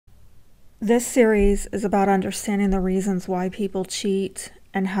This series is about understanding the reasons why people cheat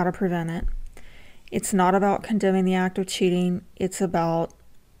and how to prevent it. It's not about condemning the act of cheating, it's about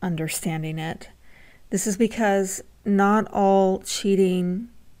understanding it. This is because not all cheating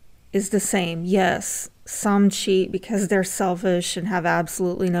is the same. Yes, some cheat because they're selfish and have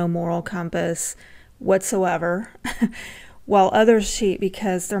absolutely no moral compass whatsoever, while others cheat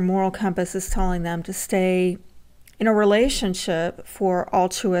because their moral compass is telling them to stay in a relationship for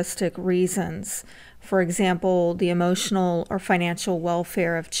altruistic reasons. For example, the emotional or financial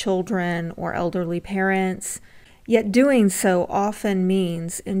welfare of children or elderly parents. Yet doing so often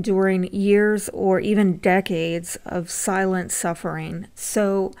means enduring years or even decades of silent suffering.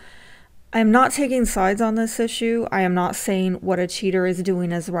 So I'm not taking sides on this issue. I am not saying what a cheater is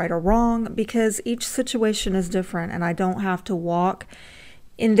doing is right or wrong, because each situation is different and I don't have to walk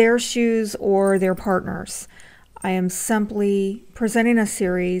in their shoes or their partners. I am simply presenting a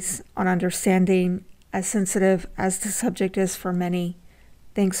series on understanding, as sensitive as the subject is for many.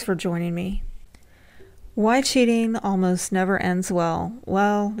 Thanks for joining me. Why cheating almost never ends well?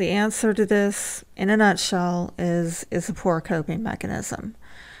 Well, the answer to this, in a nutshell, is a poor coping mechanism.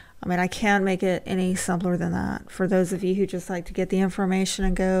 I mean, I can't make it any simpler than that. For those of you who just like to get the information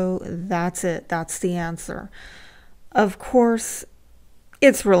and go, that's it, that's the answer. Of course,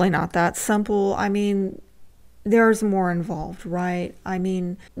 it's really not that simple. I mean, there's more involved, right? I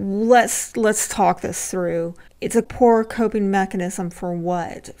mean, let's talk this through. It's a poor coping mechanism for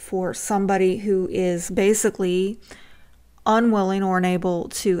what? For somebody who is basically unwilling or unable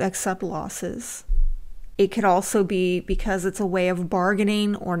to accept losses. It could also be because it's a way of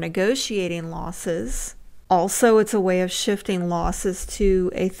bargaining or negotiating losses. Also, it's a way of shifting losses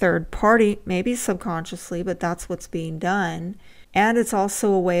to a third party, maybe subconsciously, but that's what's being done. And it's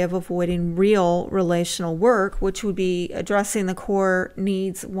also a way of avoiding real relational work, which would be addressing the core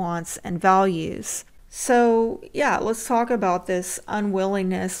needs, wants, and values. So yeah, let's talk about this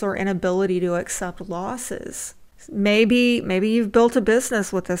unwillingness or inability to accept losses. Maybe you've built a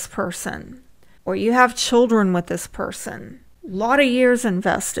business with this person, or you have children with this person. A lot of years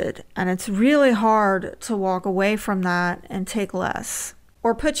invested, and it's really hard to walk away from that and take less.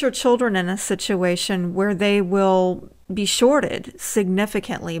 Or put your children in a situation where they will be shorted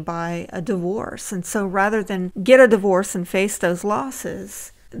significantly by a divorce. And so rather than get a divorce and face those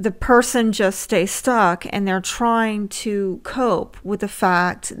losses, the person just stays stuck and they're trying to cope with the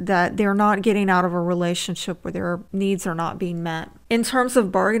fact that they're not getting out of a relationship where their needs are not being met. In terms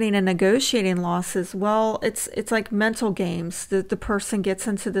of bargaining and negotiating losses, well, it's like mental games. The person gets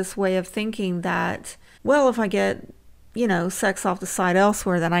into this way of thinking that, well, if I get sex off the side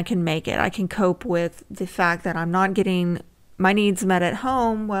elsewhere, then I can make it. I can cope with the fact that I'm not getting my needs met at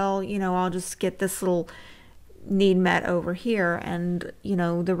home. Well, I'll just get this little need met over here. And,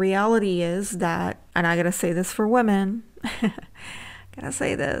 the reality is that, and I gotta say this for women, gotta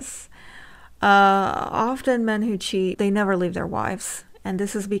say this, often men who cheat, they never leave their wives. And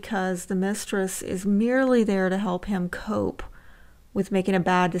this is because the mistress is merely there to help him cope with making a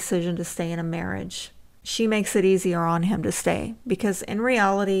bad decision to stay in a marriage. She makes it easier on him to stay because in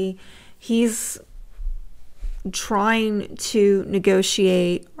reality, he's trying to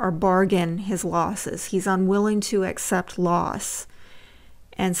negotiate or bargain his losses. He's unwilling to accept loss.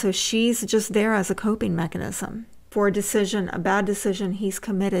 And so she's just there as a coping mechanism for a bad decision he's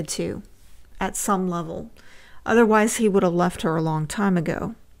committed to at some level. Otherwise, he would have left her a long time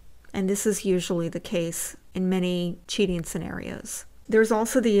ago. And this is usually the case in many cheating scenarios. There's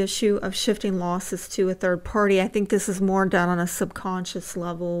also the issue of shifting losses to a third party. I think this is more done on a subconscious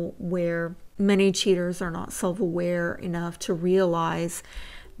level where many cheaters are not self-aware enough to realize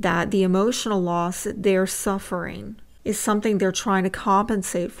that the emotional loss that they're suffering is something they're trying to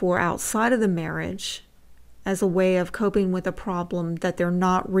compensate for outside of the marriage as a way of coping with a problem that they're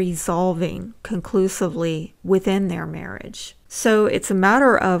not resolving conclusively within their marriage. So it's a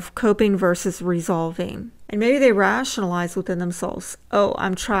matter of coping versus resolving. And maybe they rationalize within themselves, oh,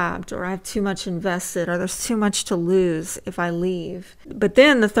 I'm trapped, or I have too much invested, or there's too much to lose if I leave. But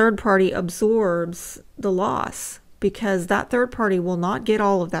then the third party absorbs the loss because that third party will not get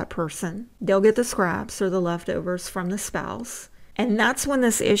all of that person. They'll get the scraps or the leftovers from the spouse. And that's when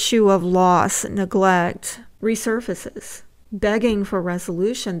this issue of loss, neglect resurfaces, begging for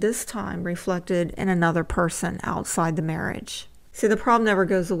resolution, this time reflected in another person outside the marriage. See, the problem never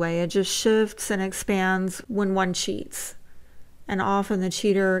goes away. It just shifts and expands when one cheats. And often the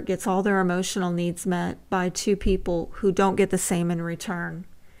cheater gets all their emotional needs met by two people who don't get the same in return.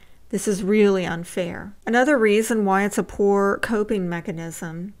 This is really unfair. Another reason why it's a poor coping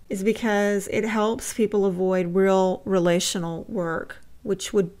mechanism is because it helps people avoid real relational work.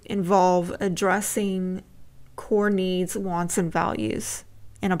 which would involve addressing core needs, wants, and values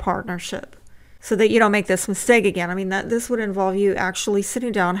in a partnership so that you don't make this mistake again. I mean, this would involve you actually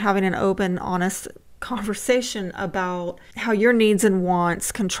sitting down, having an open, honest conversation about how your needs and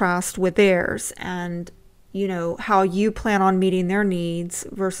wants contrast with theirs, and how you plan on meeting their needs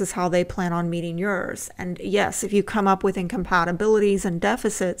versus how they plan on meeting yours. And yes, if you come up with incompatibilities and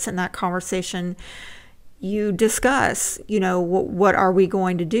deficits in that conversation, you discuss, what are we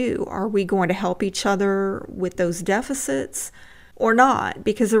going to do? Are we going to help each other with those deficits or not?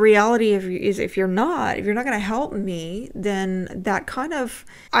 Because the reality is if you're not going to help me, then that kind of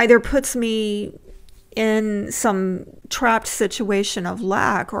either puts me in some trapped situation of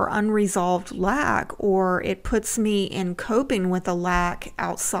lack or unresolved lack, or it puts me in coping with a lack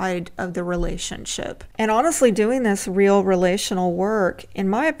outside of the relationship. And honestly, doing this real relational work, in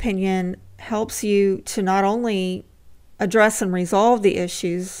my opinion, helps you to not only address and resolve the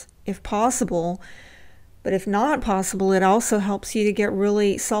issues if possible, but if not possible, it also helps you to get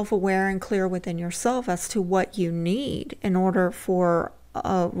really self-aware and clear within yourself as to what you need in order for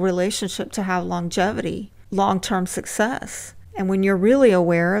a relationship to have longevity, long-term success. And when you're really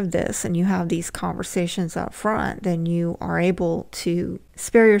aware of this and you have these conversations up front, then you are able to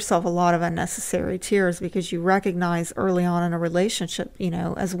spare yourself a lot of unnecessary tears, because you recognize early on in a relationship,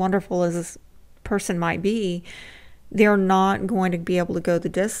 as wonderful as this person might be, they're not going to be able to go the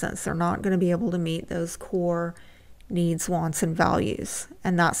distance. They're not going to be able to meet those core needs, wants, and values.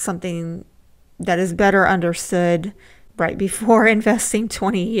 And that's something that is better understood right before investing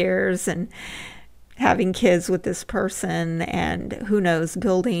 20 years and having kids with this person, and who knows,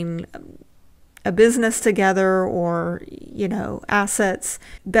 building a business together or, assets.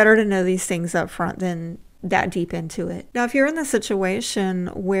 Better to know these things up front than that deep into it. Now, if you're in the situation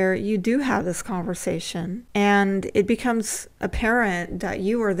where you do have this conversation and it becomes apparent that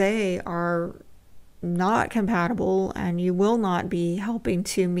you or they are not compatible and you will not be helping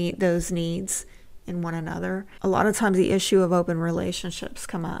to meet those needs in one another, a lot of times the issue of open relationships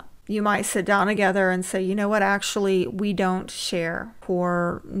come up. You might sit down together and say, you know what, actually, we don't share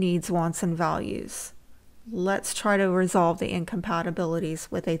core needs, wants, and values. Let's try to resolve the incompatibilities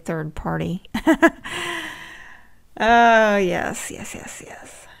with a third party. Oh, yes.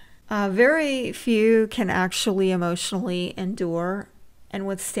 Very few can actually emotionally endure and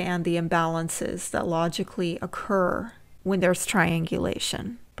withstand the imbalances that logically occur when there's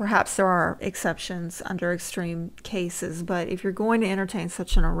triangulation. Perhaps there are exceptions under extreme cases, but if you're going to entertain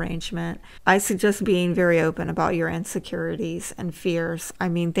such an arrangement, I suggest being very open about your insecurities and fears. I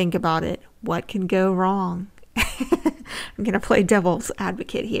mean, think about it. What can go wrong? I'm going to play devil's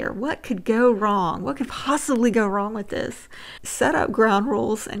advocate here. What could go wrong? What could possibly go wrong with this? Set up ground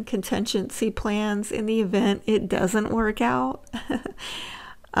rules and contingency plans in the event it doesn't work out.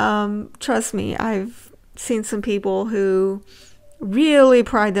 Trust me, I've seen some people who really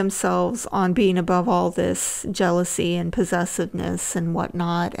pride themselves on being above all this jealousy and possessiveness and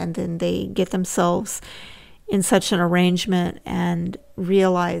whatnot, and then they get themselves in such an arrangement and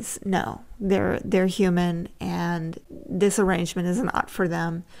realize, no, they're human and this arrangement is not for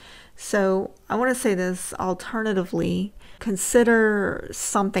them. So I want to say this alternatively, consider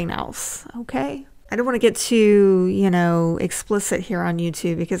something else, okay? I don't want to get too, explicit here on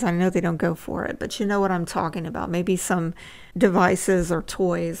YouTube because I know they don't go for it, but you know what I'm talking about. Maybe some devices or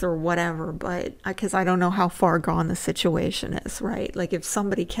toys or whatever, but because I don't know how far gone the situation is, right? Like if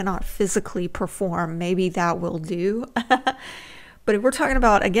somebody cannot physically perform, maybe that will do. But if we're talking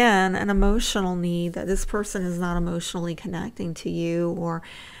about, again, an emotional need, that this person is not emotionally connecting to you, or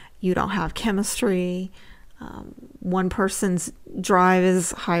you don't have chemistry, one person's drive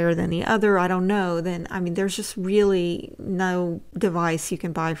is higher than the other, I don't know, then, I mean, there's just really no device you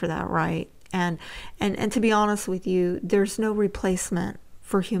can buy for that, right? And to be honest with you, there's no replacement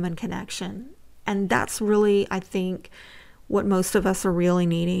for human connection. And that's really, I think, what most of us are really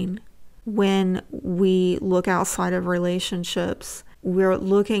needing. When we look outside of relationships, we're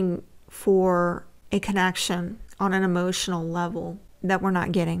looking for a connection on an emotional level that we're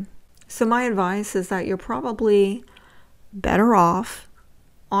not getting. So my advice is that you're probably better off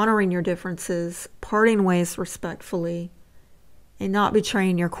honoring your differences, parting ways respectfully, and not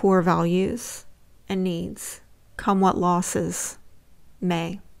betraying your core values and needs, come what losses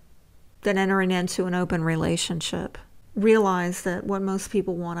may, than entering into an open relationship. Realize that what most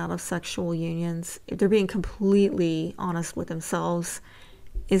people want out of sexual unions, if they're being completely honest with themselves,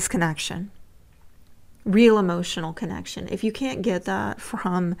 is connection. Real emotional connection. If you can't get that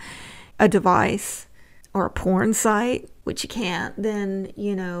from a device, or a porn site, which you can't, then,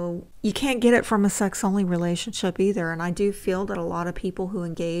 you know, you can't get it from a sex-only relationship either. And I do feel that a lot of people who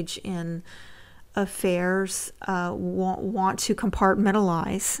engage in affairs want to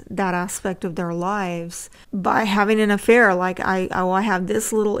compartmentalize that aspect of their lives by having an affair. Like, I have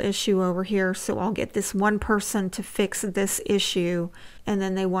this little issue over here, so I'll get this one person to fix this issue, and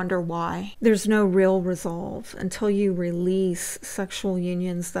then they wonder why. There's no real resolve until you release sexual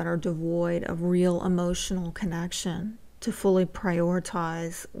unions that are devoid of real emotional connection to fully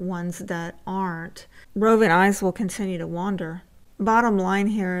prioritize ones that aren't. Roving eyes will continue to wander. Bottom line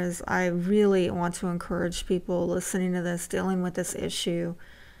here is, I really want to encourage people listening to this, dealing with this issue,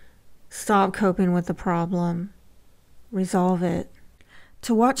 stop coping with the problem, resolve it.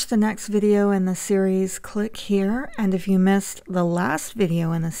 To watch the next video in the series, click here. And if you missed the last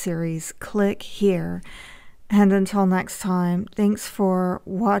video in the series, click here. And until next time, thanks for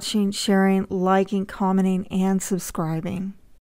watching, sharing, liking, commenting, and subscribing.